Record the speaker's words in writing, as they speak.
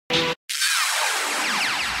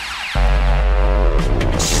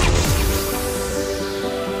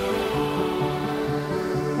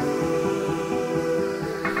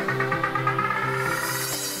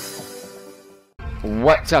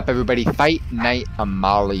What's up, everybody? Fight Night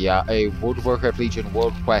Amalia, a World of Warcraft Legion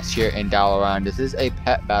world quest here in Dalaran. This is a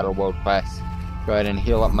pet battle world quest. Go ahead and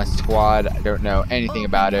heal up my squad. I don't know anything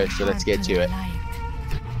about her, so let's get to it.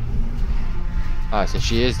 So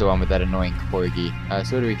she is the one with that annoying corgi.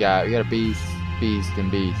 So what do we got? We got a beast,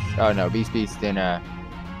 and beast. Oh no, beast, and a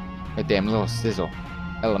damn little sizzle.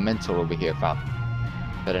 Elemental over here, fam.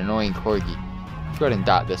 That annoying corgi. Let's go ahead and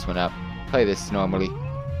dot this one up. Play this normally.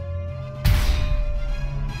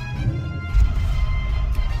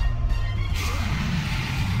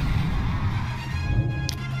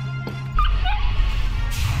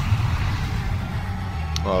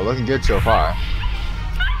 Well, looking good so far.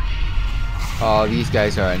 Oh, these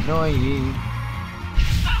guys are annoying.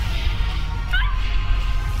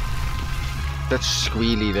 Such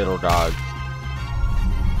squealy little dogs.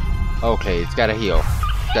 Okay, it's got a heal.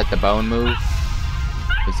 Is that the bone move?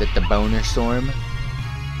 Is it the boner storm?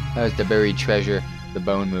 That was the buried treasure, the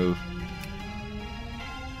bone move.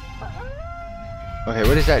 Okay,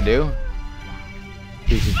 what does that do?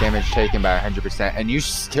 Increases damage taken by 100%, and you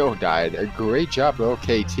still died. A great job, little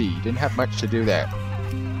KT. You didn't have much to do there.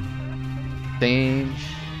 Same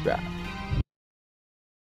strap.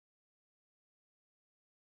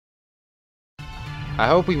 I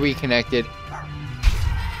hope we reconnected.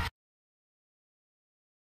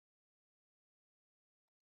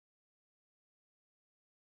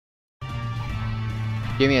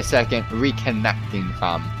 Give me a second. Reconnecting,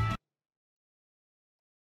 fam.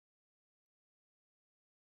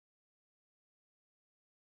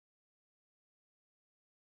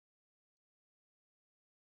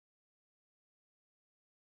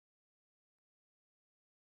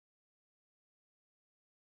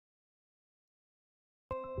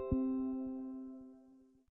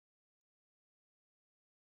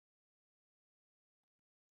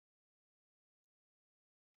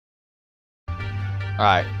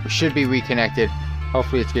 Alright, we should be reconnected.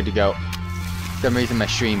 Hopefully it's good to go. For some reason my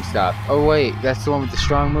stream stopped. Oh wait, that's the one with the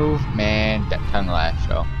strong move? Man, that tongue lash,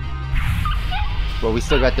 oh. Well, we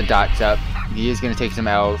still got the dots up. He is going to take some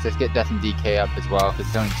L's. Let's get Death and DK up as well, because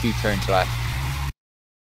it's only 2 turns left.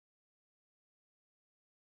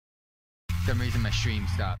 For some reason my stream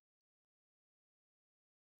stopped.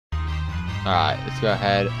 Alright, let's go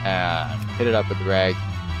ahead and hit it up with the rag.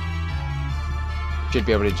 Should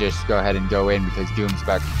be able to just go ahead and go in because Doom's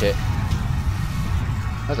about to hit.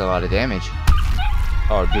 That's a lot of damage.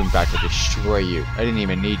 Oh, Doom's about to destroy you. I didn't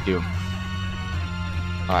even need Doom.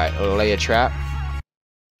 Alright, lay a trap.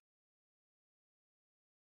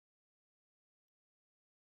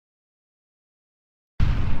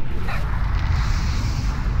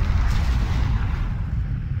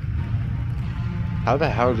 How the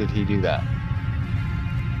hell did he do that?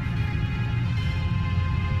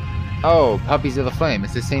 Oh, Puppies of the Flame.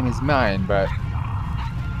 It's the same as mine, but...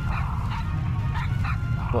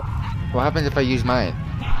 What happens if I use mine?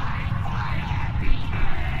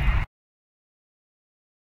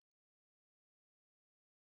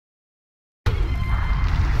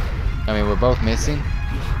 I mean, we're both missing.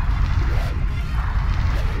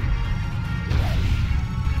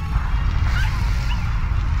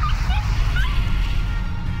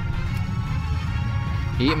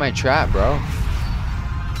 Eat my trap, bro.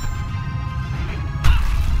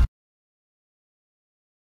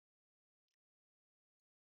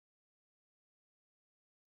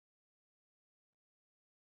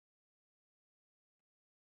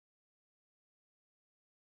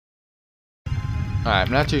 Alright,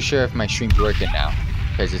 I'm not too sure if my stream's working now,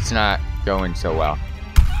 because it's not going so well.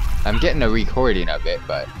 I'm getting a recording of it,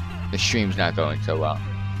 but the stream's not going so well.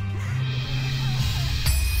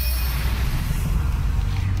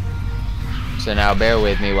 So now bear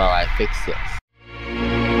with me while I fix this.